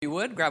you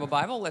would, grab a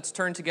Bible. Let's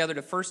turn together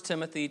to 1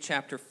 Timothy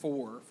chapter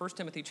 4. 1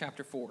 Timothy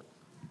chapter 4.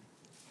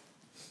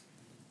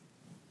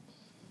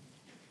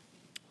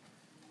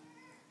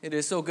 It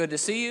is so good to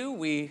see you.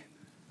 We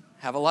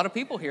have a lot of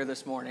people here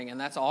this morning, and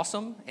that's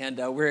awesome, and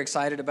we're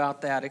excited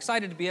about that.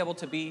 Excited to be able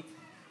to be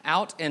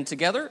out and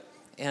together,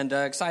 and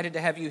excited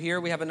to have you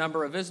here. We have a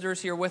number of visitors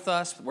here with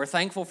us. We're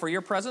thankful for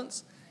your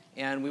presence,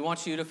 and we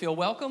want you to feel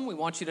welcome. We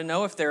want you to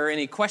know if there are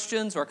any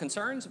questions or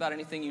concerns about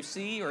anything you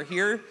see or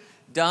hear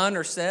done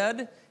or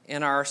said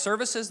in our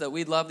services, that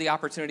we'd love the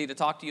opportunity to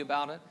talk to you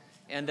about it.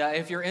 And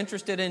if you're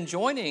interested in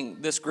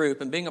joining this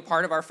group and being a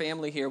part of our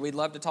family here, we'd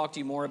love to talk to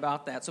you more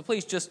about that. So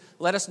please just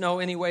let us know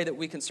any way that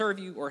we can serve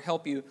you or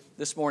help you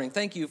this morning.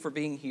 Thank you for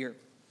being here.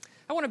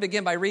 I want to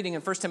begin by reading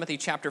in 1 Timothy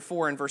chapter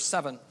 4 and verse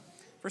 7.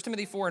 1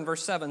 Timothy 4 and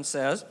verse 7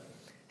 says,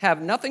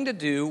 "Have nothing to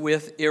do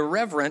with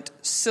irreverent,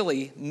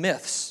 silly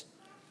myths.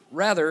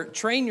 Rather,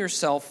 train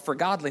yourself for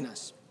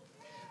godliness.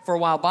 For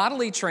while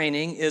bodily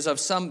training is of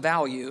some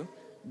value,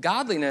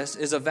 godliness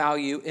is of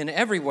value in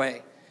every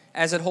way,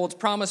 as it holds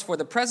promise for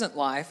the present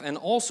life and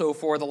also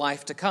for the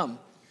life to come.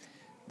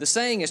 The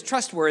saying is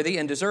trustworthy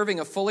and deserving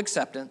of full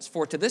acceptance,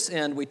 for to this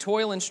end we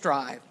toil and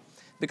strive,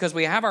 because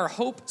we have our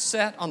hope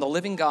set on the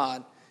living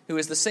God, who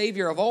is the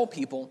Savior of all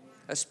people,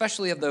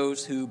 especially of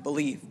those who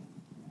believe."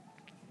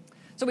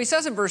 So he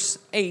says in verse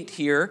 8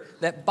 here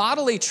that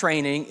bodily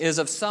training is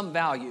of some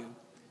value,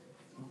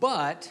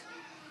 but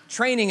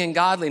training in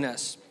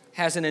godliness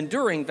has an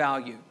enduring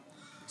value.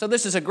 So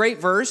this is a great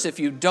verse if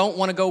you don't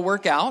want to go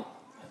work out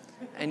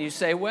and you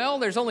say, well,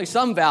 there's only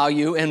some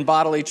value in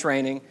bodily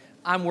training.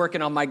 I'm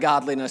working on my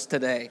godliness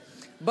today.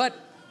 But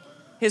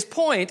his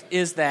point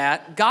is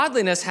that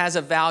godliness has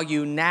a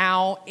value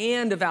now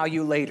and a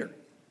value later.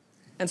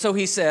 And so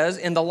he says,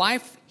 in the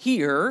life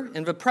here,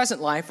 in the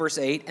present life, verse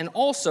 8, and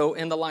also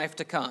in the life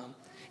to come.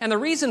 And the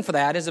reason for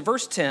that is in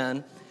verse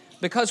 10,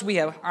 because we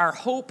have our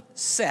hope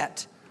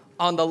set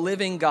on the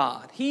living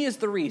God. He is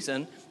the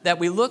reason that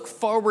we look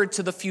forward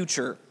to the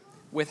future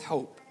with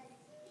hope.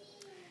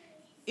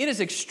 It is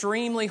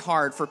extremely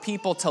hard for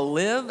people to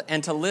live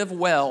and to live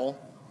well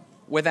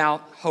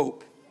without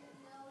hope.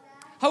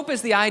 Hope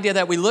is the idea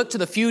that we look to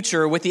the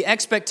future with the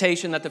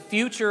expectation that the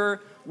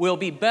future will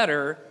be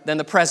better than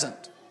the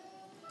present.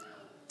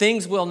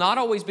 Things will not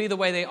always be the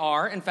way they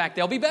are. In fact,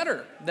 they'll be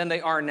better than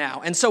they are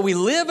now. And so we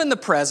live in the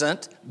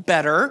present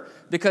better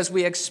because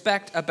we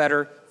expect a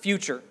better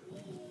future.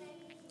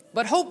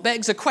 But hope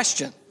begs a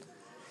question.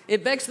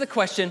 It begs the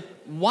question,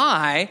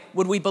 why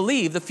would we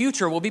believe the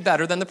future will be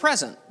better than the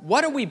present?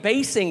 What are we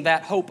basing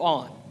that hope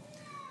on?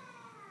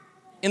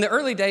 In the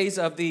early days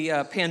of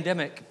the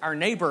pandemic, our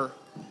neighbor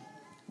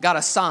got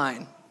a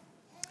sign.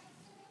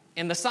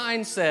 And the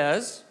sign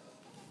says,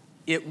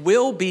 "It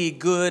will be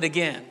good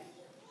again."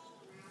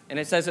 And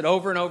it says it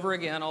over and over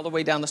again all the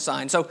way down the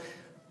sign. So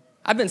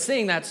I've been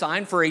seeing that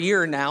sign for a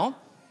year now.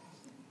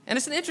 And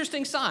it's an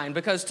interesting sign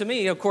because to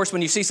me, of course,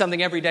 when you see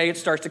something every day, it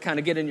starts to kind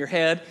of get in your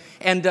head.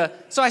 And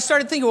so I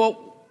started thinking,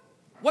 well,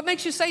 what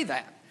makes you say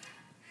that?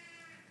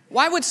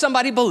 Why would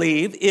somebody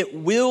believe it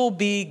will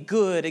be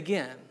good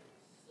again?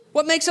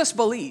 What makes us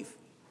believe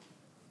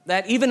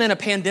that even in a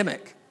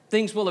pandemic,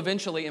 things will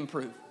eventually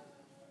improve?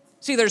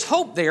 See, there's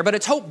hope there, but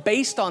it's hope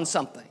based on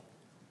something.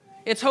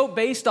 It's hope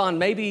based on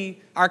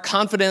maybe our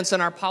confidence in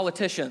our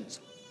politicians.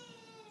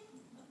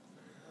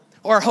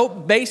 Or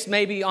hope based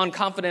maybe on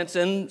confidence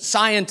in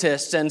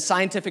scientists and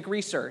scientific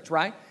research,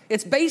 right?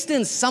 It's based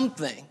in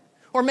something.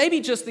 Or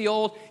maybe just the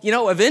old,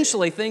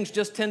 eventually things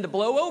just tend to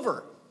blow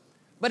over.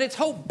 But it's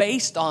hope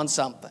based on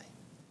something.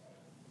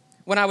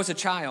 When I was a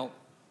child,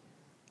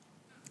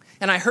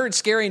 and I heard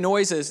scary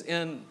noises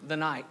in the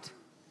night,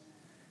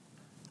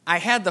 I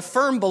had the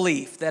firm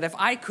belief that if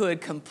I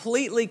could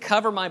completely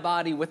cover my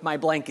body with my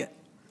blanket,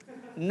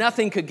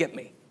 nothing could get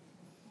me.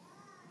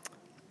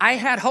 I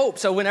had hope,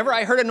 so whenever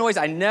I heard a noise,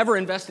 I never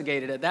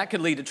investigated it. That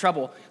could lead to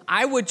trouble.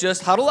 I would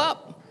just huddle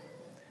up.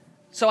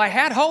 So I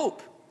had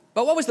hope.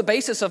 But what was the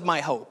basis of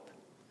my hope?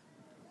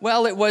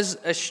 Well, it was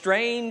a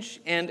strange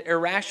and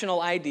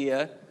irrational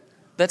idea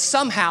that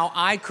somehow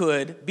I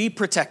could be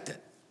protected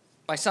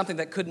by something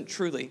that couldn't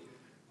truly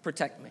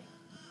protect me.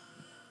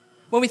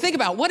 When we think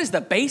about what is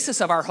the basis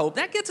of our hope,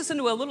 that gets us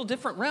into a little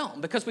different realm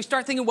because we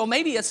start thinking, well,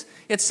 maybe it's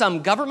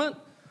some government,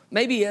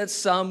 maybe it's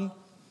some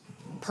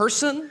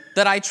person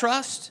that I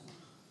trust.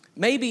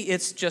 Maybe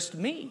it's just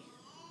me.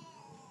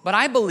 But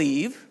I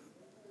believe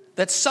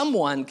that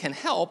someone can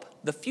help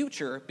the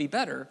future be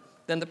better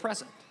than the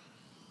present.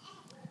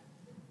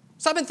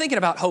 So I've been thinking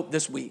about hope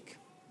this week.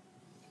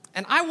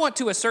 And I want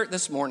to assert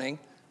this morning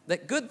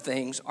that good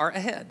things are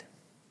ahead.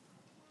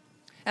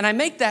 And I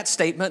make that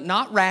statement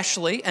not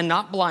rashly and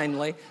not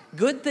blindly.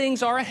 Good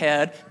things are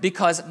ahead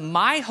because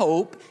my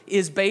hope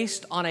is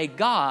based on a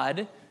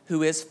God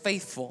who is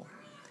faithful.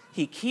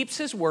 He keeps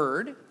his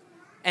word,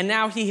 and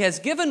now he has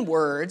given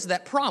words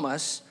that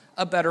promise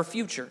a better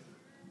future.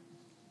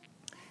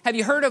 Have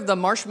you heard of the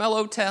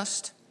marshmallow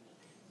test?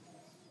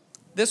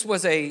 This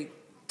was a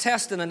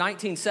test in the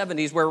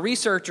 1970s where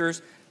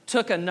researchers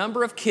took a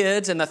number of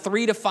kids in the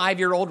 3 to 5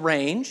 year old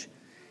range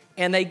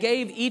and they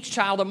gave each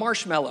child a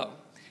marshmallow.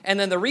 And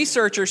then the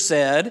researcher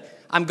said,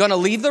 I'm going to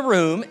leave the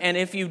room, and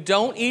if you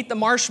don't eat the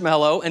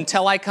marshmallow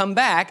until I come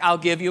back, I'll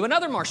give you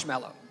another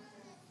marshmallow.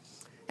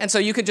 And so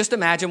you can just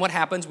imagine what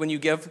happens when you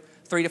give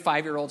 3 to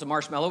 5-year-olds a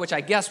marshmallow, which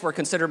I guess were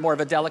considered more of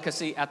a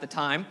delicacy at the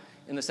time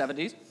in the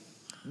 70s.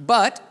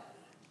 But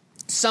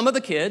some of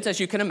the kids, as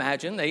you can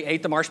imagine, they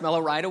ate the marshmallow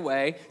right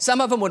away. Some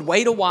of them would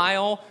wait a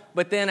while,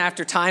 but then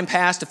after time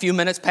passed, a few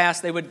minutes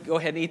passed, they would go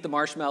ahead and eat the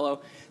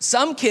marshmallow.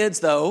 Some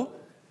kids, though,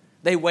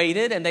 they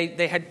waited, and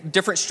they had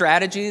different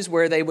strategies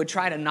where they would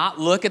try to not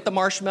look at the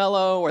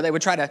marshmallow, or they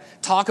would try to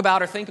talk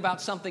about or think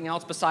about something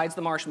else besides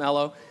the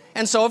marshmallow.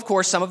 And so, of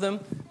course, some of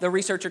them, the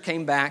researcher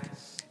came back,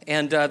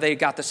 and they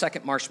got the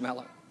second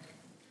marshmallow.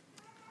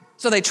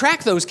 So they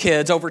tracked those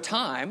kids over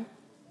time,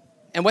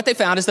 and what they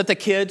found is that the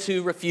kids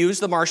who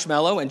refused the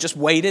marshmallow and just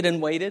waited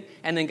and waited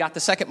and then got the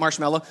second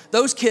marshmallow,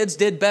 those kids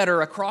did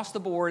better across the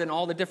board in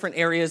all the different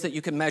areas that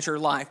you can measure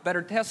life.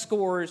 Better test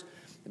scores,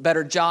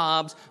 better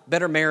jobs,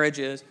 better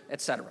marriages,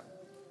 etc.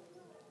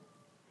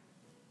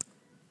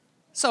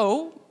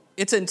 So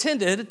it's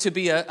intended to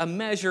be a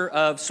measure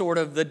of sort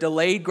of the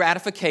delayed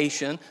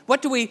gratification.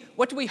 What do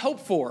we hope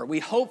for? We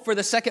hope for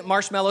the second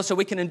marshmallow so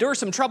we can endure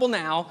some trouble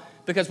now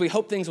because we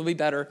hope things will be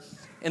better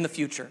in the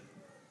future.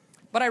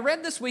 But I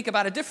read this week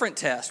about a different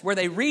test where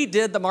they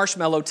redid the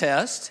marshmallow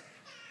test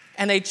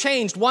and they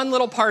changed one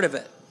little part of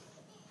it.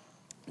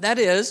 That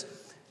is,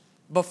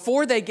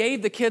 before they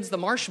gave the kids the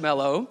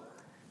marshmallow,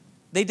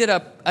 they did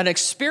an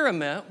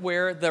experiment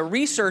where the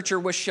researcher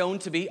was shown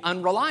to be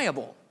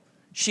unreliable.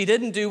 She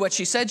didn't do what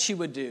she said she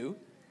would do.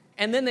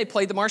 And then they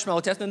played the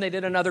marshmallow test, and then they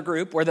did another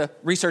group where the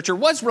researcher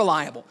was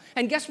reliable.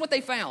 And guess what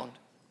they found?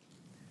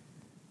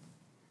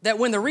 That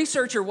when the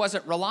researcher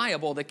wasn't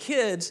reliable, the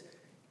kids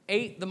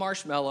ate the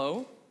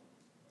marshmallow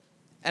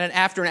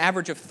after an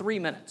average of 3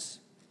 minutes.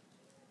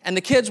 And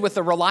the kids with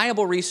the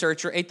reliable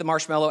researcher ate the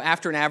marshmallow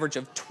after an average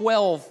of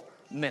 12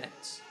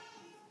 minutes.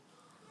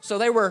 So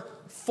they were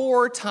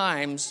 4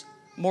 times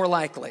more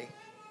likely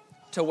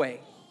to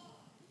wait.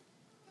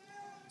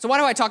 So why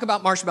do I talk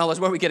about marshmallows?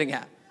 What are we getting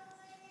at?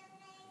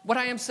 What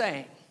I am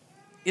saying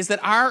is that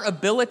our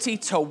ability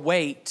to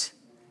wait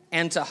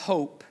and to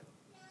hope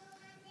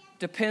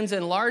depends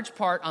in large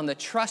part on the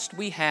trust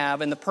we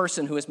have in the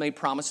person who has made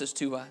promises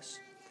to us.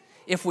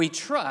 If we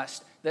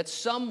trust that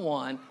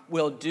someone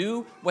will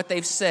do what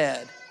they've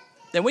said,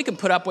 then we can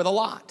put up with a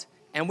lot,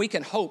 and we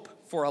can hope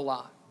for a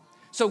lot.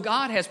 So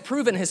God has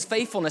proven his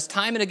faithfulness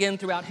time and again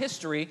throughout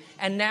history,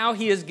 and now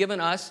he has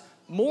given us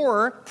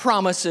more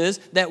promises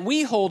that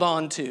we hold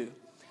on to.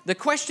 The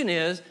question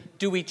is,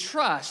 do we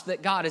trust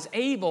that God is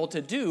able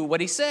to do what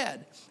he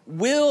said?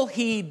 Will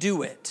he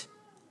do it,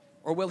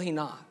 or will he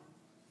not?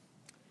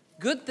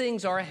 Good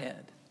things are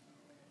ahead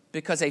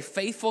because a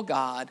faithful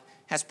God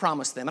has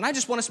promised them. And I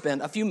just want to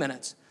spend a few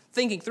minutes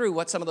thinking through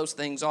what some of those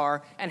things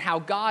are and how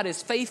God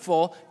is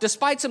faithful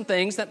despite some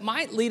things that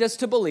might lead us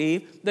to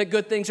believe that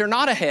good things are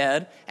not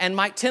ahead and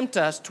might tempt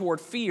us toward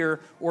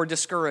fear or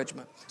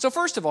discouragement. So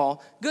first of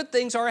all, good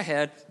things are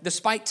ahead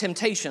despite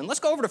temptation.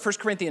 Let's go over to 1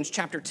 Corinthians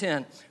chapter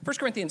 10. 1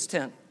 Corinthians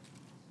 10.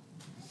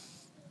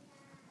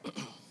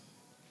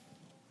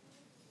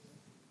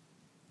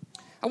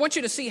 I want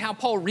you to see how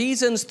Paul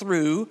reasons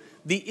through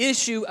the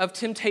issue of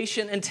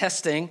temptation and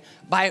testing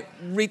by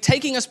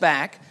taking us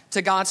back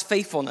to God's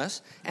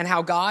faithfulness and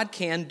how God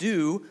can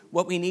do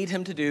what we need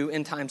him to do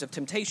in times of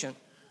temptation.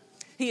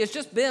 He has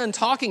just been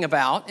talking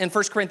about, in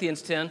 1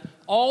 Corinthians 10,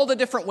 all the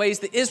different ways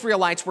the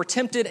Israelites were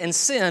tempted and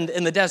sinned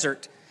in the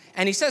desert.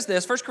 And he says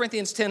this, 1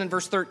 Corinthians 10 and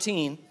verse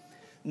 13,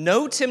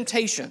 "No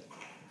temptation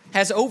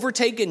has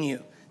overtaken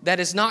you that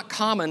is not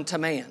common to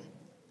man.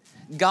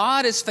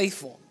 God is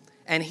faithful,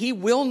 and he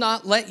will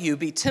not let you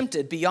be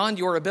tempted beyond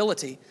your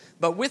ability,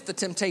 but with the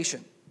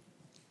temptation,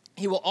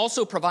 he will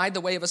also provide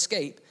the way of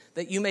escape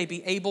that you may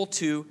be able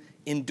to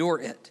endure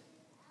it."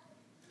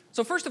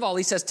 So first of all,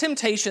 he says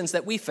temptations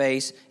that we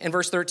face in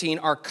verse 13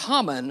 are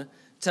common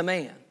to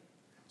man.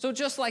 So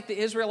just like the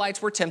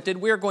Israelites were tempted,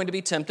 we're going to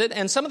be tempted,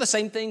 and some of the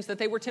same things that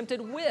they were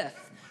tempted with,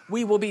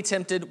 we will be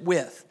tempted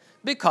with,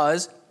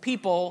 because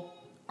people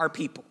are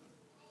people.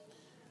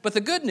 But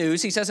the good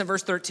news, he says in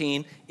verse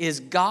 13, is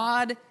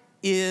God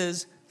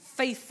is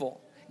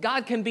faithful.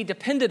 God can be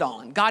depended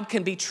on. God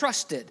can be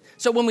trusted.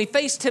 So when we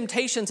face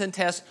temptations and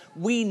tests,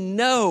 we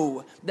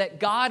know that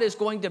God is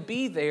going to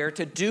be there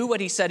to do what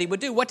he said he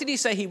would do. What did he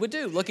say he would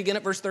do? Look again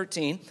at verse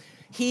 13.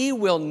 He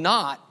will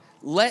not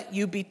let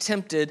you be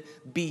tempted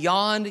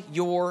beyond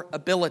your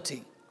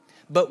ability.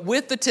 But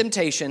with the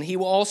temptation, he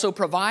will also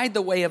provide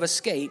the way of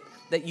escape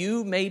that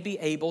you may be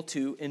able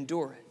to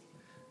endure it.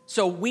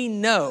 So we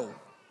know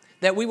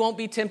that we won't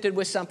be tempted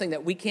with something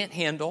that we can't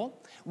handle.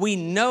 We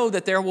know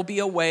that there will be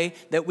a way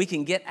that we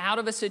can get out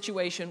of a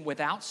situation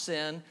without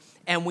sin,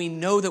 and we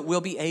know that we'll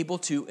be able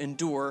to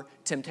endure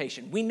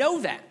temptation. We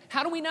know that.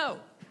 How do we know?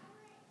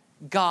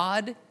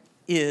 God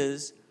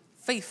is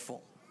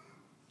faithful.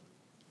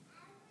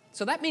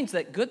 So that means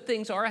that good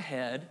things are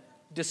ahead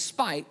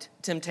despite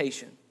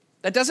temptation.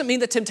 That doesn't mean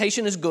that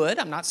temptation is good.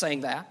 I'm not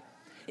saying that.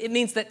 It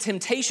means that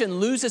temptation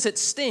loses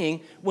its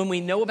sting when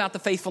we know about the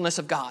faithfulness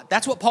of God.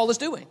 That's what Paul is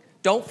doing.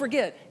 Don't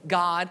forget,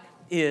 God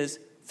is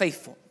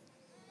faithful.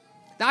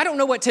 Now, I don't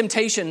know what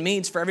temptation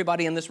means for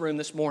everybody in this room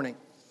this morning.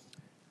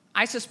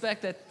 I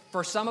suspect that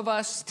for some of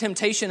us,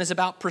 temptation is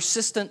about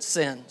persistent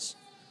sins.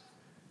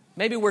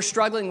 Maybe we're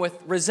struggling with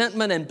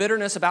resentment and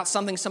bitterness about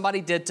something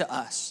somebody did to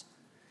us.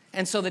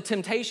 And so the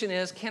temptation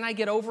is, can I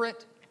get over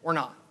it or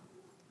not?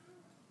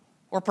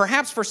 Or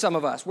perhaps for some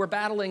of us, we're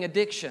battling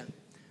addiction.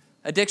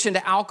 Addiction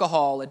to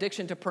alcohol,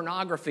 addiction to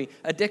pornography,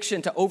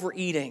 addiction to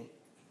overeating.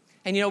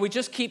 And we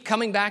just keep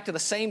coming back to the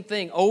same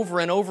thing over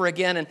and over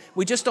again, and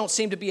we just don't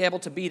seem to be able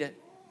to beat it.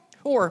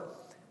 Or,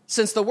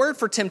 since the word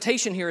for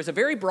temptation here is a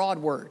very broad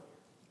word,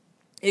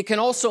 it can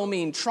also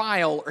mean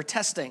trial or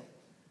testing.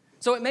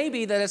 So it may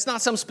be that it's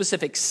not some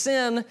specific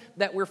sin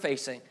that we're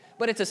facing,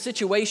 but it's a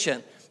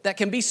situation that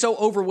can be so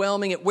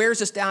overwhelming, it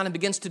wears us down and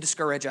begins to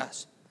discourage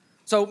us.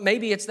 So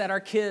maybe it's that our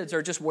kids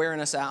are just wearing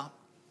us out.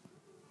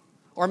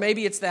 Or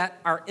maybe it's that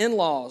our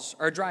in-laws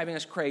are driving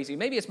us crazy.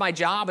 Maybe it's my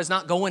job is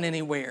not going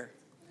anywhere.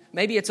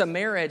 Maybe it's a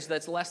marriage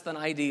that's less than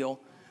ideal.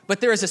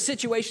 But there is a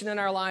situation in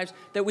our lives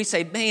that we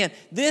say, man,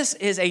 this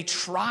is a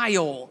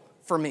trial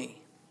for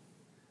me.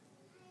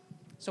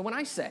 So when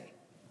I say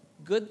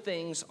good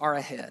things are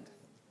ahead,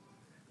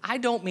 I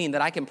don't mean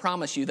that I can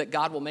promise you that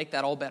God will make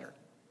that all better.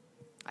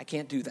 I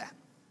can't do that.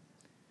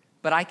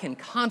 But I can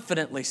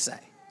confidently say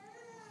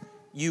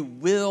you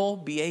will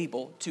be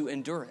able to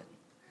endure it.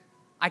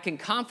 I can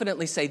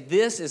confidently say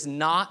this is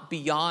not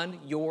beyond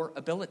your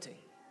ability.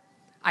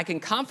 I can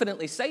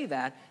confidently say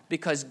that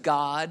because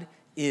God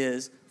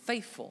is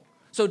faithful.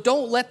 So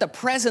don't let the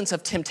presence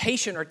of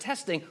temptation or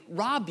testing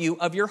rob you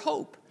of your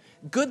hope.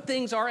 Good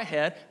things are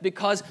ahead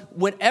because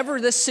whatever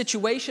this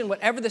situation,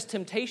 whatever this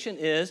temptation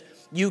is,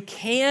 you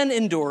can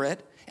endure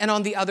it. And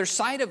on the other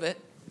side of it,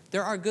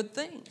 there are good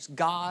things.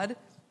 God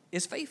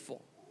is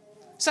faithful.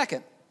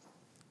 Second,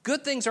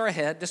 good things are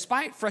ahead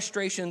despite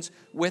frustrations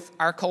with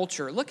our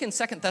culture. Look in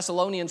 2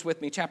 Thessalonians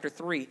with me, chapter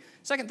 3.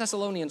 2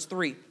 Thessalonians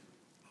 3.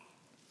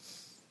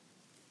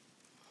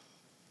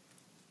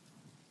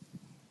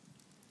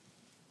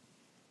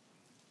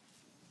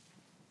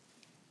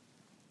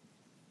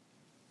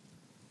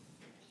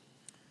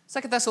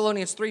 Second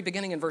Thessalonians 3,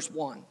 beginning in verse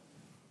 1.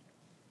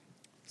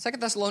 2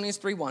 Thessalonians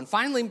 3:1.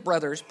 Finally,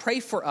 brothers, pray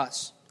for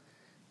us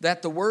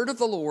that the word of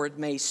the Lord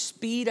may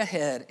speed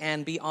ahead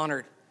and be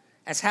honored,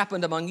 as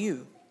happened among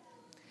you,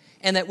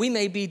 and that we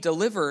may be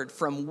delivered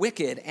from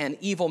wicked and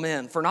evil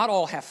men. For not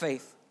all have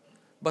faith,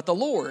 but the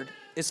Lord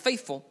is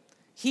faithful.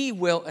 He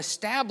will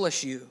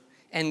establish you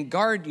and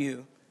guard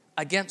you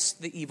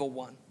against the evil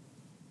one.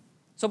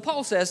 So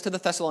Paul says to the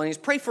Thessalonians,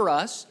 pray for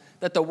us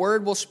that the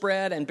word will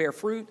spread and bear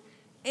fruit,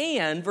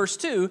 and, verse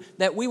 2,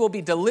 that we will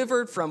be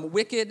delivered from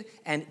wicked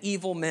and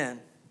evil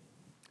men.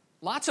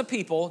 Lots of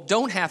people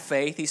don't have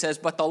faith, he says,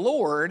 but the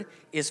Lord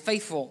is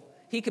faithful.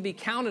 He can be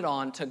counted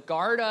on to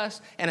guard us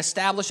and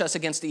establish us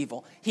against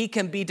evil. He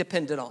can be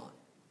depended on.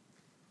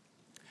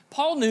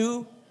 Paul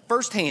knew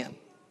firsthand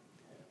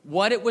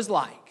what it was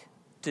like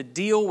to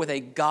deal with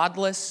a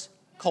godless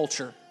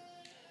culture.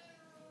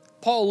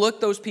 Paul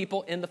looked those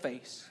people in the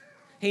face.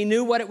 He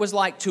knew what it was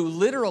like to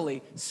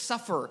literally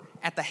suffer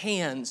at the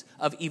hands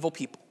of evil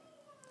people.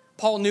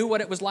 Paul knew what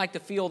it was like to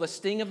feel the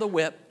sting of the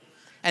whip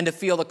and to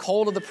feel the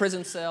cold of the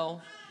prison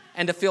cell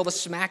and to feel the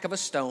smack of a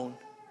stone.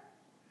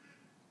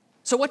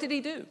 So what did he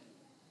do?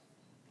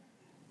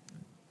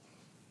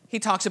 He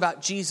talks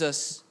about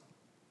Jesus'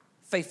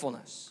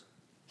 faithfulness.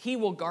 He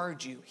will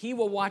guard you. He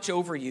will watch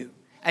over you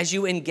as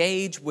you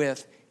engage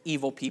with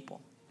evil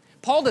people.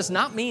 Paul does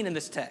not mean in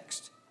this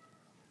text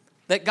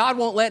that God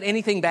won't let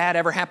anything bad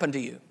ever happen to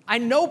you. I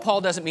know Paul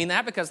doesn't mean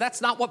that because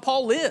that's not what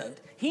Paul lived.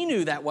 He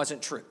knew that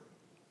wasn't true.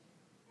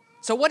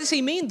 So what does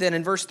he mean then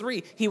in verse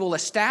 3? He will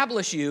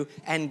establish you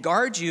and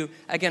guard you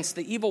against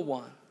the evil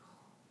one.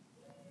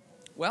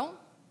 Well,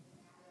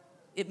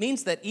 it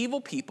means that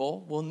evil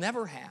people will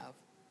never have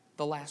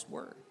the last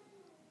word.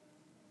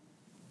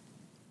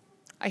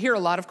 I hear a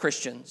lot of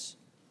Christians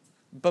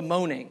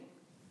bemoaning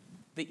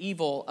the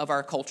evil of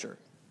our culture.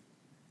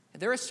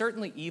 There is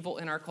certainly evil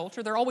in our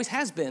culture. There always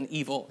has been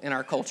evil in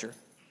our culture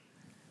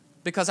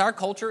because our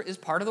culture is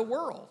part of the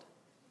world.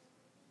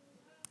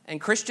 And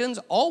Christians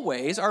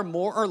always are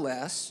more or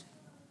less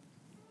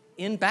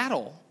in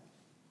battle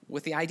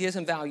with the ideas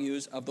and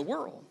values of the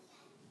world.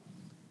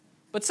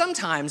 But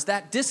sometimes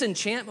that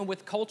disenchantment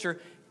with culture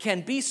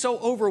can be so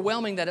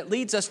overwhelming that it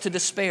leads us to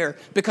despair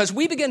because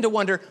we begin to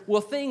wonder,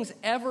 will things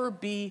ever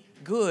be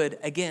good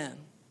again?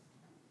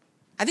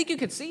 I think you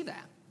could see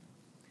that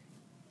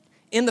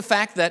in the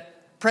fact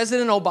that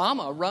President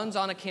Obama runs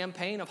on a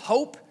campaign of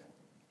hope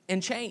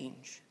and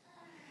change.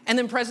 And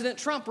then President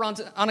Trump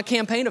runs on a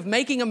campaign of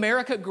making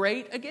America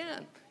great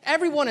again.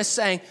 Everyone is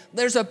saying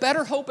there's a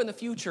better hope in the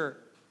future.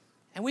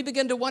 And we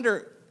begin to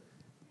wonder,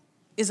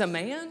 is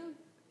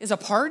a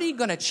party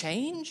going to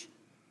change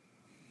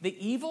the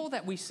evil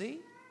that we see?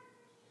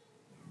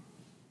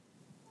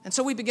 And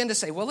so we begin to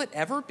say, will it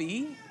ever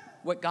be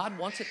what God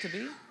wants it to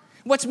be?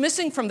 What's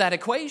missing from that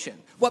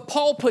equation, what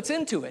Paul puts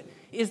into it,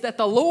 is that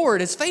the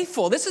Lord is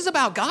faithful. This is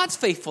about God's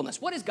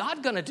faithfulness. What is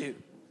God going to do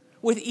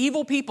with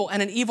evil people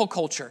and an evil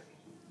culture?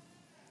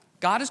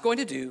 God is going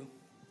to do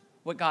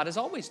what God has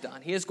always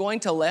done. He is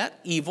going to let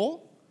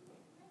evil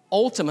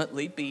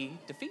ultimately be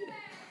defeated.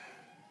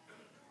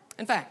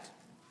 In fact,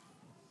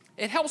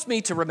 it helps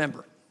me to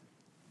remember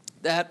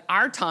that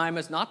our time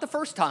is not the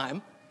first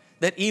time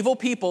that evil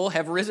people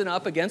have risen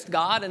up against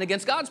God and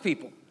against God's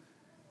people.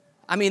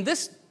 I mean,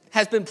 this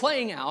has been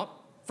playing out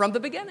from the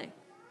beginning.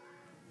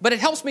 But it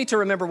helps me to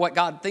remember what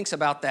God thinks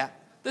about that.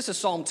 This is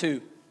Psalm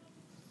 2.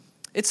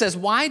 It says,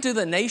 "Why do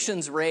the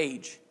nations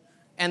rage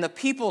and the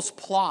peoples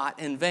plot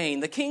in vain?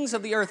 The kings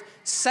of the earth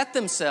set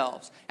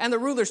themselves, and the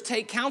rulers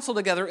take counsel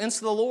together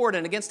against the Lord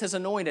and against his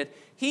anointed.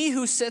 He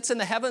who sits in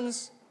the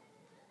heavens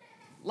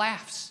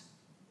laughs."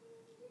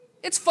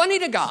 It's funny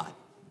to God.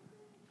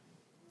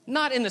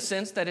 Not in the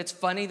sense that it's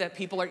funny that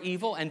people are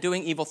evil and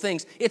doing evil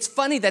things. It's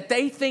funny that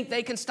they think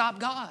they can stop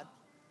God,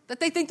 that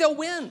they think they'll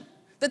win,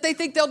 that they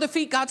think they'll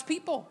defeat God's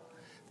people.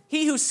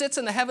 He who sits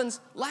in the heavens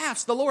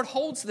laughs. The Lord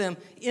holds them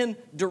in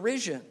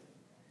derision.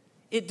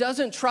 It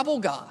doesn't trouble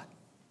God.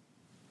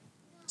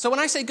 So when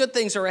I say good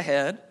things are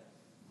ahead,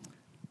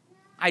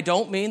 I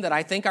don't mean that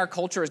I think our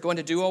culture is going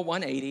to do a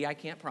 180. I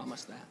can't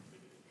promise that.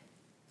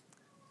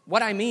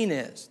 What I mean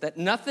is that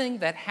nothing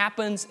that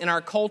happens in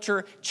our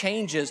culture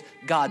changes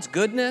God's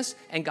goodness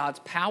and God's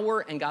power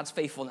and God's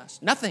faithfulness.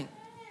 Nothing.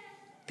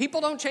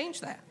 People don't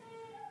change that.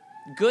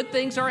 Good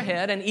things are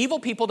ahead, and evil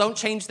people don't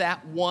change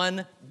that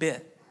one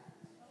bit.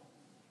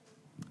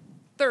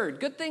 Third,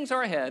 good things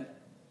are ahead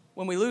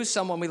when we lose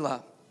someone we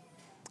love.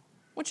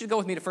 I want you to go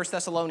with me to 1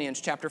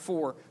 Thessalonians chapter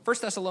 4.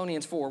 1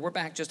 Thessalonians 4. We're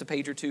back just a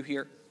page or two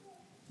here.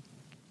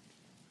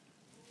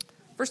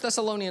 1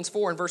 Thessalonians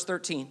 4 and verse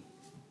 13.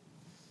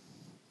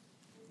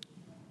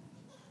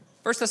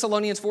 1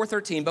 Thessalonians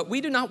 4:13, "But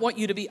we do not want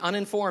you to be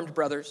uninformed,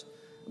 brothers,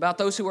 about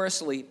those who are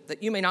asleep,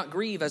 that you may not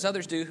grieve as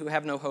others do who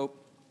have no hope.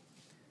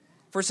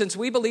 For since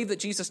we believe that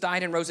Jesus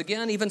died and rose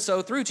again, even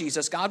so through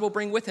Jesus, God will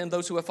bring with him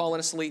those who have fallen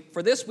asleep.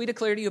 For this we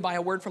declare to you by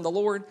a word from the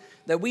Lord,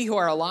 that we who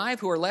are alive,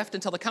 who are left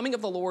until the coming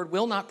of the Lord,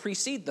 will not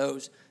precede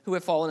those who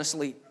have fallen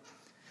asleep.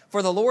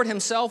 For the Lord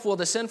himself will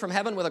descend from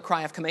heaven with a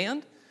cry of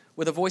command,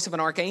 with the voice of an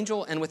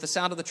archangel, and with the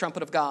sound of the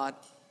trumpet of God.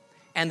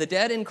 And the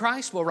dead in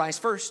Christ will rise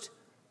first.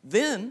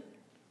 Then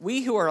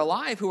we who are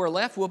alive, who are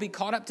left, will be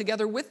caught up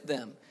together with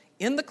them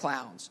in the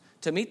clouds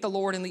to meet the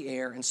Lord in the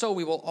air, and so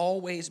we will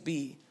always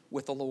be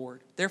with the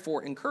Lord.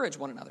 Therefore, encourage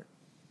one another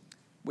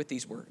with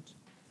these words."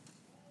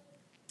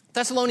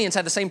 Thessalonians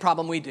had the same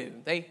problem we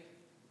do. They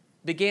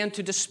began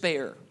to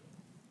despair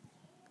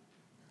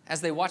as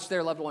they watched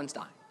their loved ones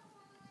die.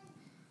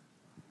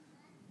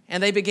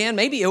 And they began,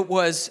 maybe it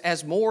was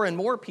as more and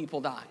more people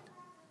died,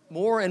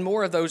 more and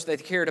more of those they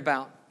cared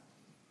about,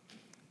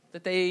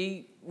 that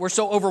they were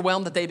so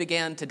overwhelmed that they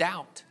began to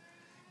doubt.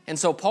 And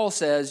so Paul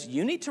says,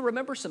 you need to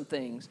remember some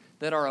things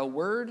that are a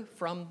word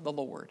from the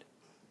Lord.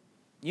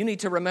 You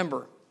need to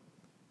remember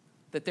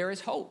that there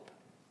is hope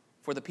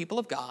for the people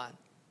of God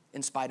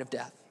in spite of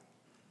death,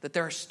 that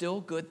there are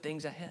still good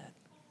things ahead.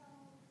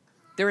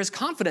 There is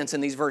confidence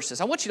in these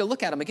verses. I want you to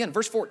look at them again.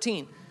 Verse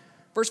 14.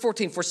 Verse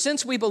 14, "For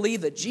since we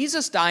believe that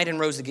Jesus died and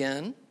rose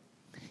again,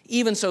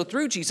 even so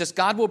through Jesus,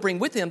 God will bring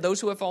with him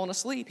those who have fallen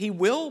asleep. He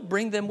will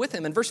bring them with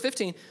him." In verse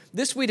 15,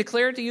 "This we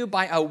declare to you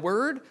by a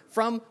word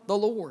from the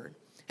Lord."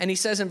 And he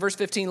says in verse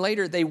 15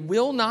 later, "They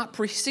will not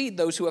precede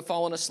those who have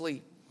fallen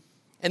asleep."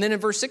 And then in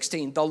verse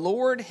 16, "The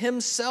Lord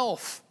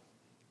himself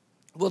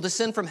will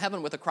descend from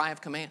heaven with a cry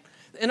of command."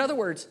 In other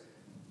words,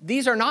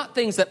 these are not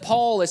things that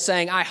Paul is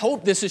saying, I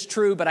hope this is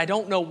true, but I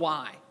don't know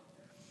why.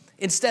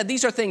 Instead,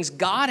 these are things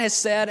God has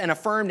said and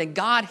affirmed, and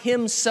God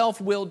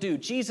himself will do.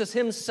 Jesus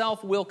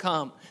himself will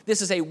come.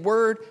 This is a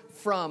word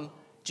from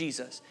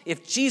Jesus.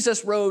 If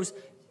Jesus rose,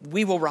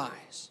 we will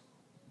rise.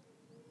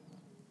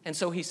 And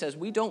so he says,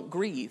 we don't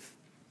grieve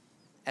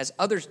as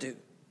others do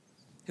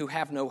who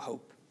have no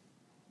hope.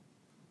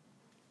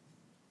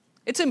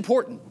 It's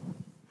important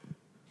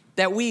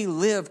that we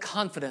live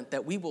confident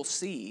that we will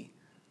see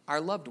our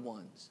loved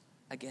ones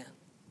again.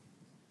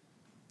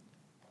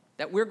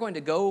 That we're going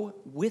to go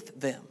with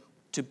them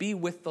to be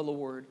with the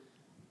Lord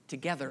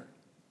together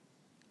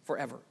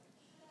forever.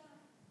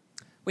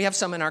 We have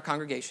some in our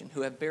congregation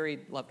who have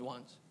buried loved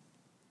ones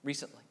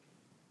recently.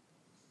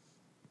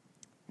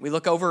 We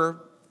look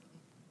over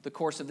the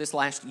course of this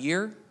last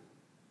year,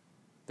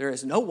 there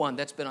is no one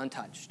that's been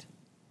untouched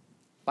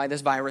by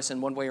this virus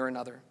in one way or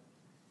another.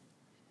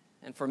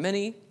 And for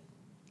many,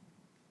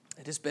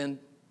 it has been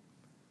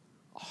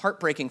a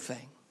heartbreaking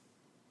thing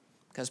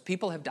because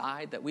people have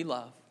died that we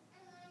love,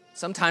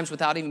 sometimes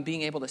without even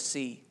being able to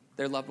see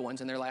their loved ones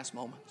in their last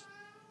moments.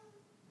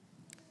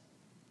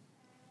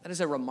 That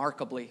is a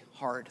remarkably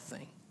hard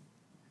thing.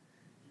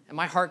 And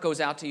my heart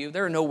goes out to you.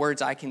 There are no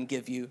words I can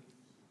give you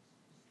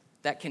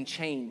that can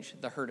change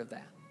the hurt of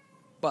that.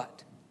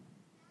 But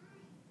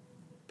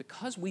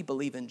because we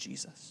believe in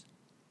Jesus,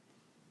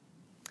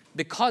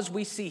 because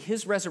we see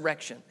his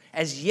resurrection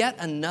as yet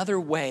another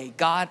way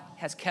God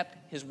has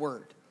kept his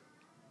word,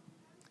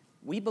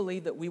 we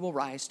believe that we will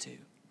rise to.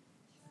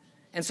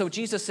 And so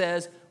Jesus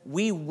says,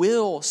 we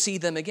will see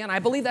them again. I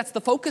believe that's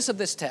the focus of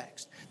this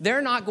text.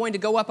 They're not going to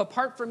go up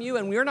apart from you,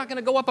 and we're not going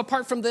to go up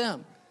apart from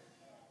them.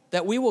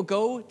 That we will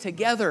go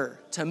together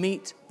to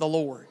meet the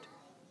Lord.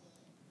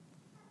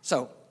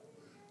 So,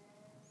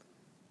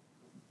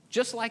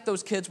 just like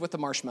those kids with the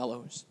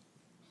marshmallows,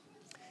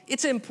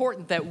 it's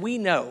important that we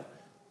know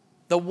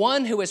the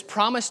one who has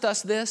promised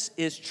us this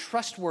is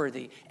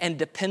trustworthy and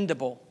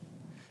dependable.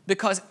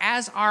 Because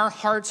as our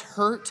hearts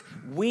hurt,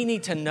 we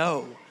need to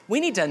know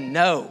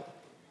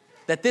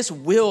that this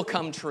will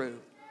come true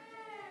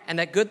and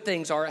that good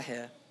things are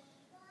ahead.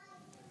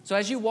 So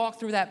as you walk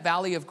through that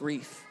valley of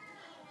grief,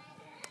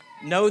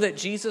 know that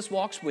Jesus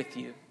walks with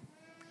you.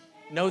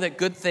 Know that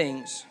good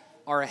things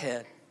are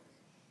ahead.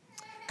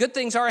 Good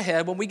things are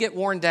ahead when we get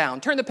worn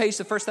down. Turn the page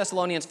to 1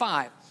 Thessalonians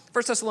 5.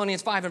 1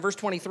 Thessalonians 5 and verse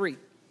 23.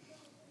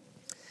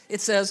 It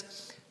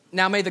says,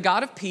 now may the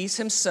God of peace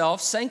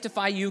himself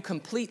sanctify you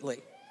completely,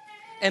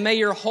 and may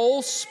your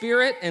whole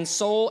spirit and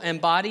soul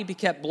and body be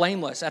kept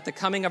blameless at the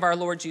coming of our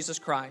Lord Jesus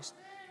Christ.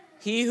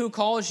 He who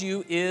calls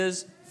you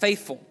is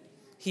faithful.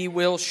 He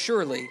will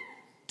surely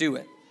do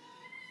it.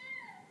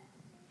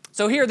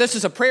 So here, this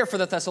is a prayer for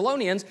the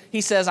Thessalonians.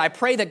 He says, I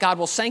pray that God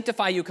will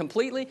sanctify you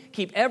completely,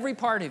 keep every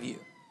part of you,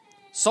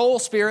 soul,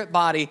 spirit,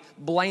 body,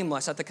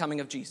 blameless at the coming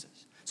of Jesus.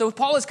 So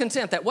Paul is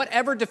content that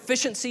whatever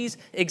deficiencies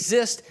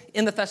exist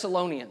in the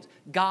Thessalonians,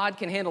 God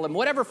can handle them.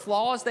 Whatever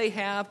flaws they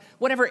have,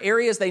 whatever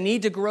areas they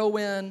need to grow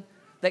in,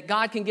 that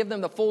God can give them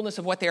the fullness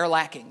of what they are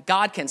lacking.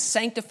 God can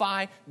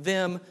sanctify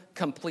them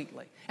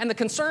completely. And the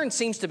concern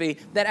seems to be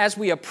that as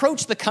we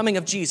approach the coming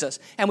of Jesus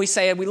and we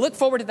look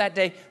forward to that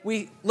day,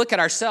 we look at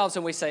ourselves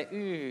and we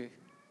say,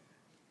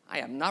 I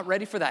am not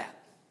ready for that.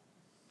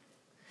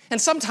 And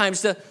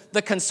sometimes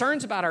the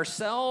concerns about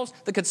ourselves,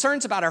 the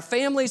concerns about our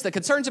families, the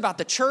concerns about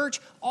the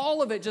church,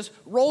 all of it just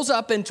rolls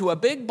up into a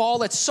big ball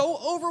that's so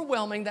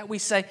overwhelming that we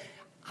say,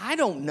 I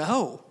don't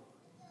know.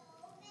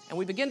 And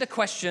we begin to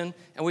question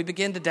and we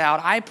begin to doubt.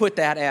 I put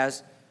that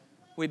as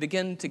we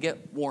begin to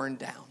get worn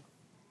down.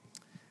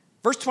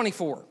 Verse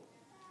 24,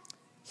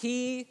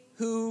 he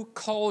who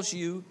calls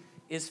you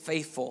is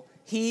faithful.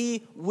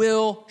 He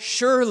will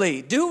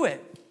surely do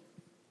it.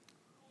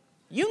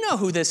 You know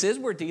who this is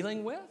we're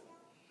dealing with.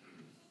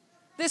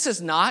 This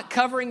is not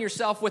covering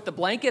yourself with the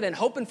blanket and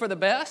hoping for the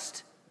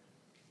best.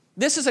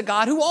 This is a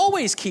God who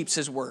always keeps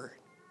his word.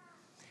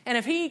 And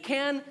if he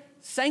can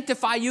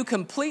sanctify you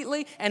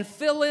completely and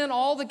fill in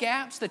all the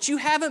gaps that you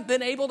haven't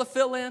been able to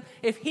fill in,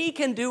 if he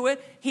can do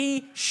it,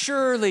 he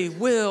surely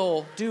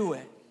will do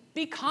it.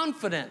 Be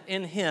confident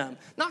in him,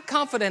 not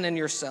confident in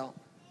yourself,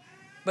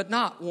 but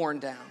not worn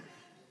down.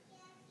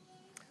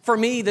 For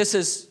me, this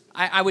is,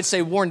 I would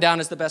say worn down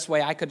is the best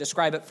way I could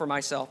describe it for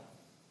myself.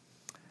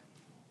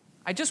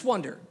 I just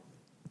wonder,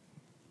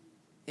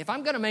 if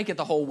I'm going to make it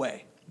the whole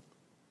way,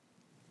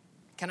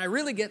 can I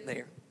really get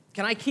there?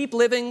 Can I keep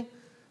living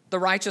the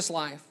righteous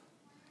life?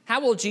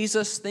 How will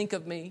Jesus think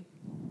of me?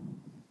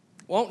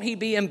 Won't he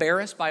be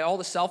embarrassed by all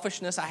the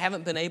selfishness I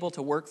haven't been able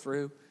to work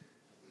through?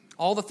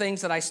 All the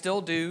things that I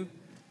still do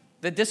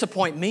that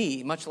disappoint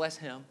me, much less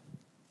him.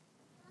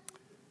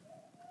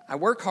 I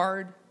work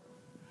hard,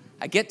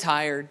 I get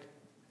tired,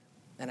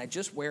 and I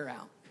just wear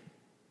out.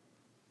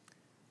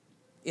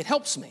 It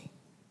helps me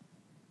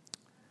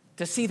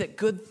to see that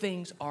good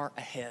things are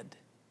ahead.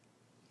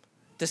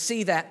 To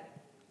see that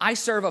I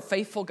serve a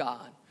faithful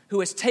God who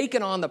has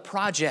taken on the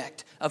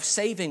project of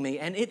saving me,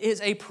 and it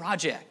is a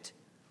project,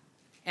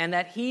 and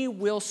that he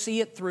will see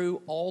it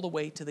through all the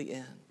way to the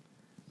end.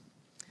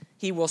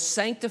 He will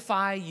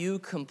sanctify you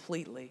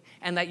completely,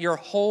 and that your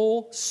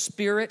whole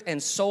spirit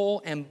and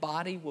soul and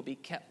body will be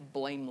kept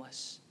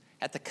blameless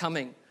at the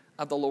coming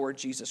of the Lord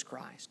Jesus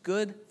Christ.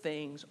 Good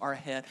things are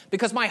ahead,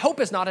 because my hope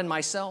is not in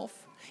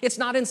myself. It's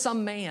not in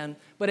some man,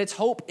 but it's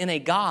hope in a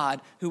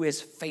God who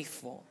is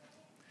faithful.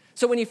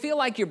 So when you feel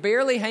like you're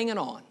barely hanging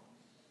on,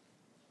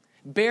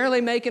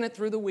 barely making it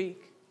through the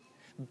week,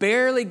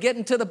 barely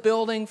getting to the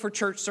building for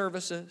church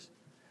services,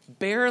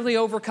 barely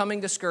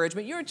overcoming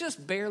discouragement, you're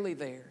just barely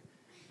there.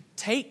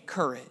 Take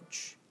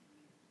courage.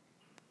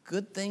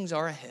 Good things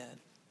are ahead,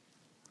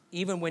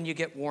 even when you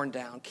get worn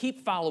down.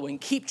 Keep following,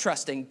 keep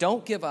trusting,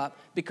 don't give up,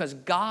 because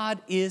God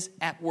is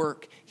at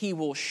work. He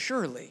will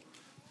surely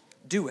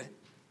do it.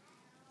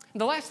 And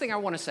the last thing I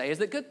want to say is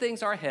that good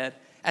things are ahead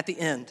at the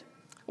end.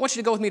 I want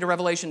you to go with me to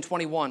Revelation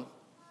 21.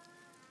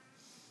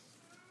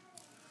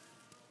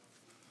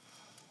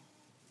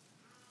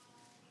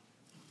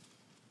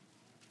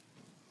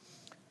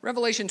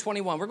 Revelation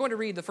 21. We're going to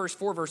read the first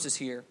 4 verses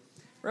here.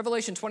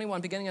 Revelation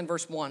 21, beginning in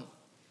verse 1.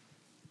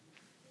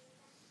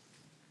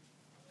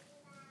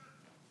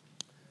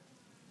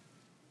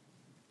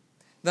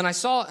 Then I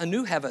saw a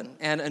new heaven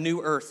and a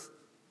new earth.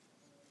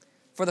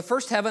 For the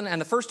first heaven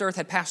and the first earth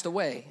had passed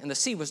away, and the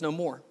sea was no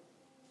more.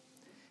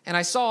 And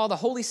I saw the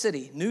holy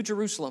city, New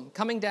Jerusalem,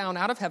 coming down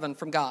out of heaven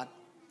from God,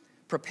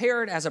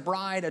 prepared as a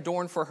bride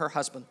adorned for her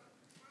husband.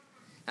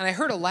 And I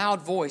heard a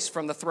loud voice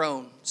from the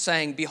throne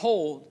saying,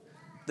 Behold,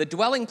 the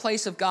dwelling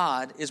place of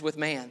God is with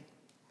man.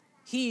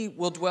 He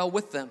will dwell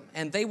with them,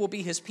 and they will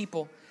be his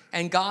people,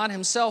 and God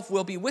himself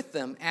will be with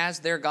them as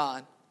their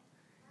God.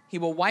 He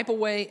will wipe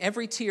away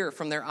every tear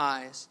from their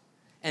eyes,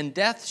 and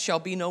death shall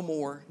be no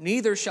more.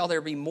 Neither shall there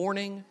be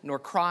mourning, nor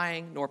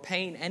crying, nor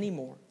pain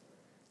anymore,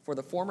 for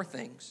the former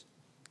things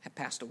have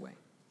passed away.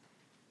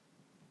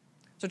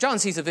 So John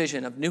sees a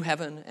vision of new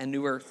heaven and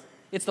new earth.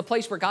 It's the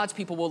place where God's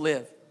people will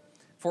live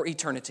for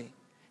eternity.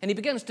 And he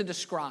begins to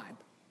describe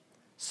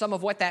some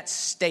of what that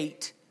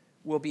state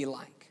will be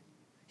like.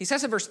 He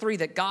says in verse 3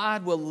 that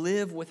God will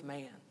live with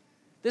man.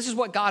 This is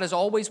what God has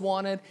always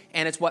wanted,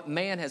 and it's what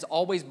man has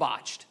always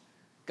botched.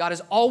 God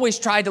has always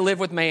tried to live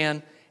with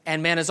man,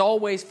 and man has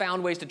always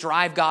found ways to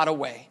drive God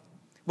away.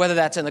 Whether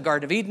that's in the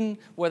Garden of Eden,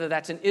 whether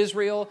that's in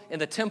Israel, in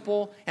the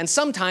temple, and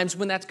sometimes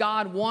when that's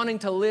God wanting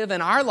to live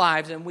in our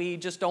lives and we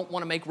just don't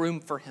want to make room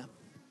for him.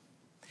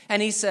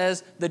 And he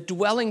says the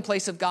dwelling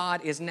place of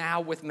God is now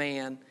with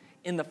man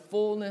in the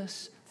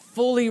fullness,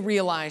 fully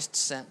realized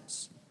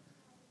sense.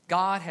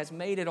 God has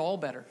made it all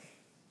better.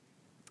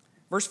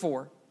 Verse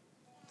 4,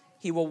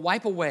 he will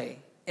wipe away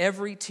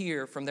every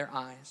tear from their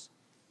eyes,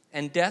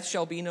 and death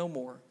shall be no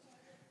more.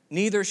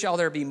 Neither shall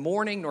there be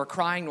mourning, nor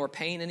crying, nor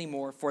pain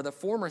anymore, for the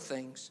former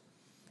things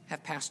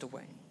have passed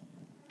away.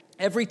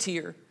 Every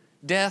tear,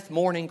 death,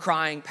 mourning,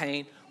 crying,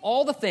 pain,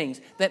 all the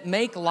things that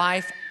make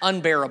life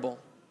unbearable,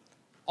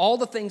 all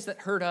the things that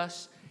hurt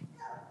us,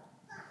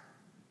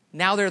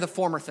 now they're the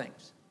former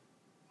things.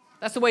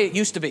 That's the way it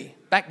used to be,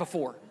 back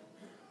before.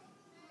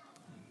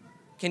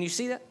 Can you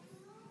see that?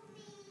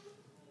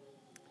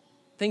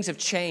 Things have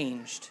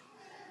changed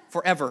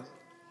forever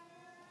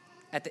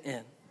at the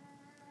end.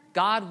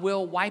 God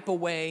will wipe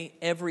away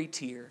every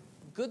tear.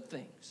 Good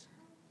things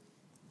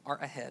are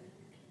ahead.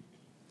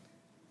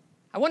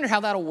 I wonder how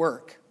that'll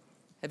work.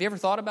 Have you ever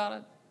thought about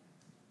it?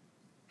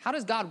 How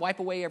does God wipe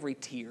away every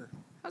tear?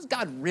 How does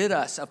God rid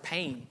us of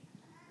pain?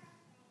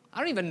 I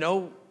don't even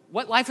know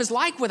what life is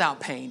like without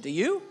pain. Do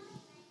you?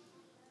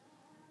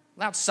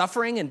 Without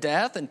suffering and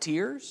death and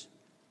tears?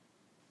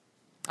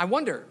 I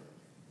wonder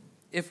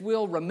if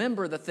we'll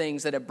remember the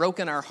things that have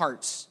broken our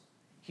hearts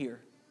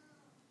here.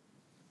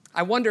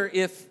 I wonder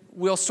if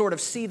we'll sort of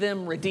see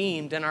them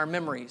redeemed in our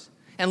memories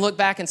and look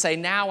back and say,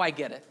 now I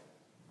get it.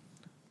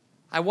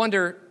 I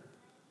wonder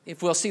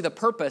if we'll see the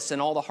purpose in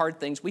all the hard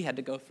things we had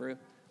to go through.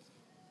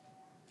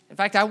 In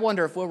fact, I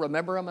wonder if we'll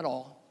remember them at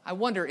all. I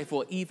wonder if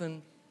we'll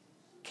even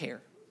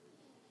care.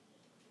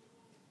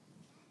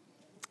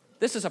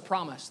 This is a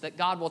promise that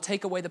God will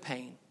take away the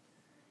pain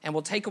and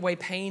will take away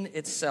pain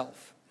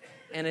itself.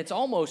 And it's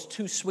almost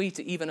too sweet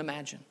to even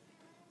imagine.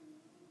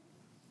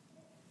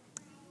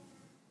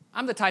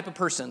 I'm the type of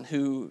person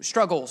who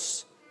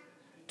struggles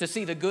to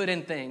see the good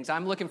in things.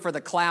 I'm looking for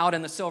the cloud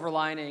and the silver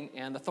lining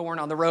and the thorn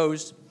on the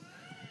rose.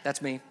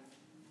 That's me.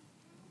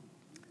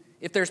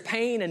 If there's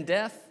pain and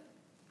death,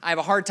 I have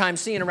a hard time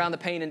seeing around the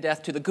pain and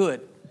death to the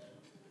good.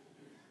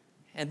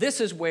 And this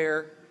is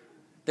where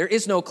there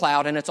is no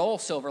cloud and it's all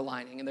silver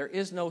lining, and there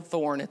is no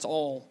thorn, it's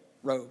all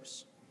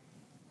rose.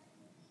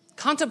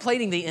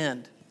 Contemplating the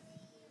end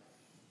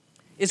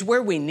is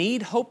where we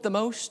need hope the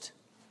most,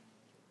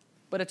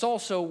 but it's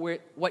also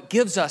what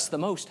gives us the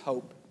most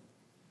hope.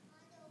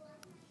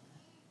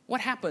 What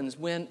happens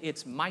when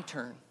it's my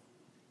turn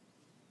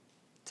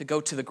to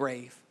go to the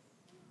grave?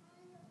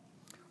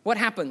 What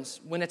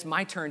happens when it's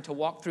my turn to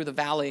walk through the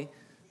valley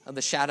of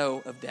the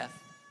shadow of death?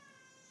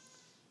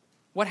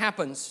 What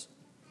happens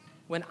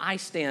when I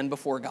stand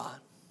before God?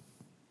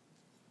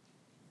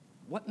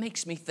 What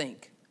makes me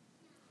think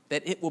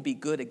that it will be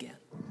good again?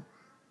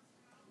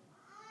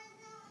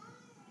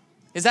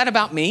 Is that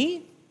about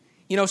me?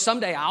 You know,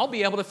 someday I'll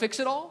be able to fix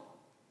it all.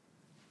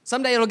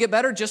 Someday it'll get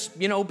better just,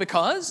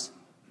 because.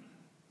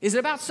 Is it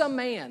about some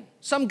man,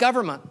 some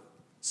government,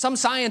 some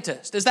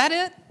scientist? Is that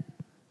it?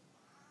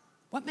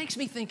 What makes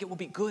me think it will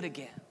be good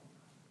again?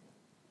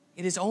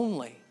 It is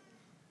only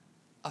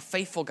a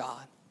faithful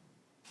God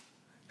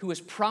who has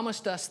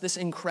promised us this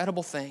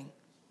incredible thing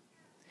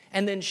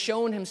and then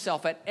shown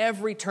himself at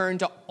every turn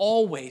to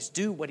always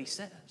do what he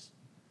says.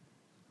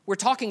 We're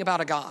talking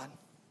about a God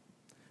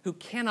who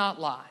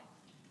cannot lie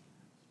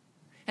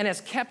and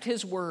has kept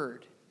his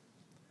word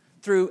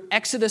through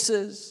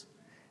exoduses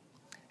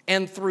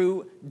and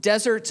through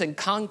deserts and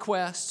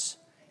conquests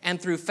and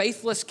through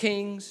faithless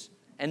kings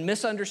and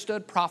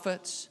misunderstood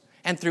prophets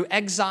and through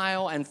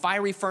exile and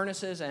fiery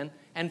furnaces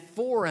and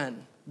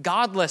foreign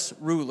godless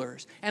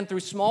rulers and through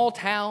small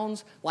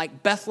towns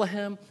like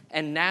Bethlehem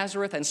and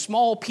Nazareth and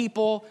small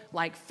people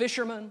like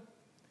fishermen.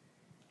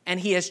 And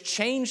he has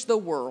changed the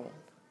world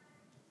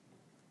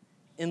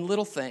in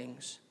little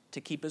things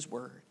to keep his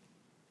word.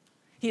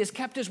 He has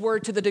kept his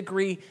word to the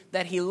degree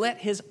that he let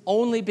his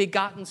only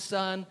begotten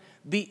son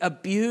be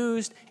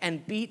abused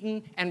and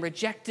beaten and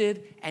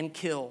rejected and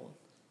killed.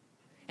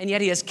 And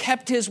yet he has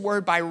kept his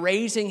word by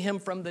raising him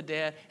from the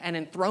dead and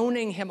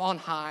enthroning him on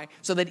high,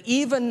 so that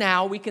even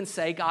now we can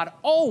say God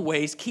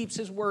always keeps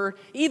his word,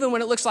 even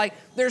when it looks like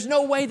there's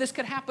no way this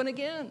could happen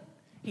again.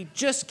 He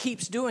just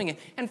keeps doing it.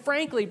 And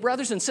frankly,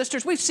 brothers and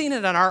sisters, we've seen it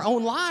in our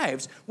own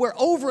lives where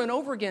over and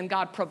over again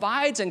God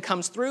provides and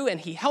comes through and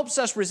He helps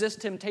us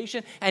resist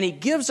temptation and He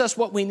gives us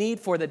what we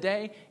need for the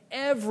day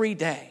every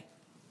day.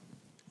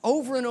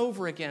 Over and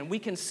over again, we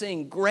can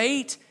sing,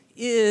 "Great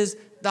is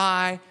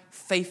thy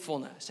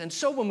faithfulness." And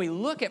so when we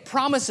look at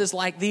promises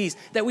like these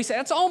that we say,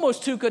 that's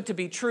almost too good to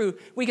be true,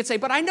 we could say,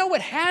 but I know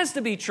it has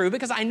to be true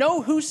because I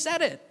know who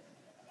said it.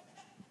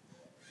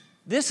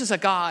 This is a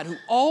God who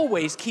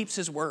always keeps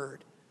His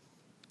word.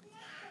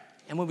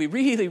 And when we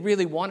really,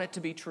 really want it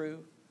to be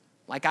true,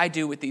 like I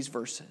do with these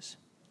verses,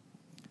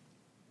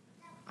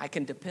 I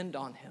can depend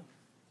on Him.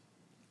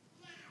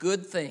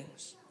 Good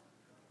things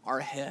are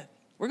ahead.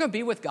 We're going to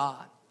be with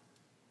God,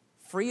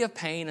 free of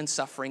pain and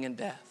suffering and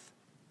death.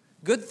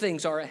 Good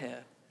things are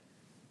ahead.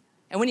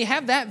 And when you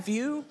have that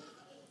view,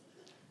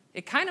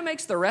 it kind of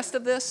makes the rest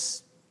of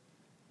this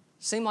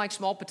seem like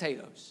small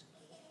potatoes.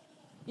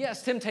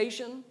 Yes,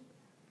 temptation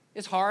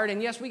is hard,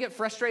 and yes, we get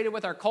frustrated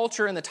with our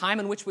culture and the time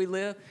in which we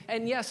live,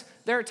 and yes,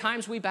 there are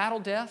times we battle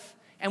death,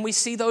 and we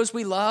see those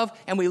we love,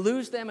 and we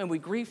lose them, and we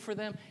grieve for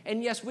them,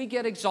 and yes, we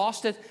get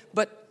exhausted,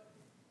 but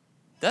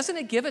doesn't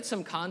it give it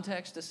some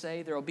context to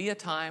say there will be a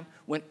time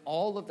when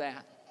all of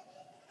that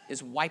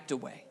is wiped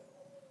away,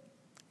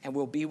 and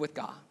we'll be with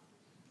God?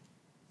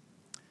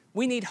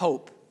 We need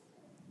hope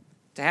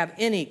to have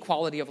any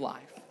quality of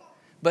life,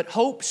 but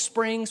hope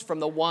springs from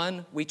the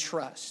one we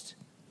trust.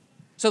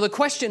 So the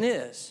question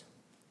is,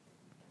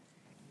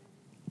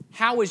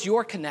 how is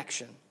your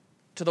connection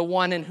to the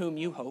one in whom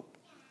you hope?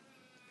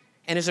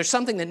 And is there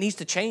something that needs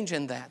to change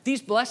in that?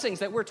 These blessings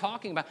that we're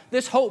talking about,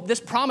 this hope, this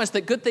promise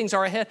that good things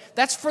are ahead,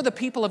 that's for the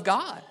people of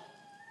God.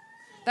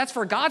 That's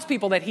for God's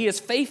people that He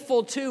is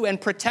faithful to and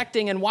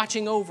protecting and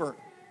watching over.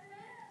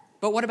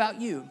 But what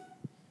about you?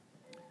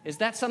 Is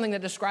that something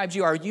that describes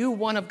you? Are you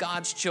one of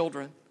God's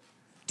children?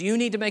 Do you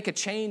need to make a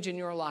change in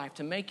your life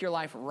to make your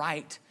life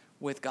right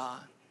with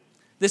God?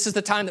 This is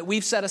the time that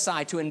we've set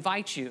aside to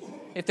invite you,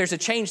 if there's a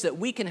change that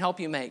we can help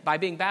you make by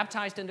being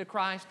baptized into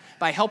Christ,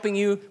 by helping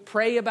you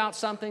pray about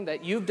something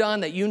that you've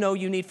done that you know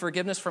you need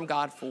forgiveness from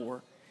God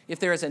for. If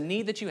there is a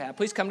need that you have,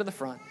 please come to the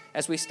front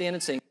as we stand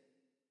and sing.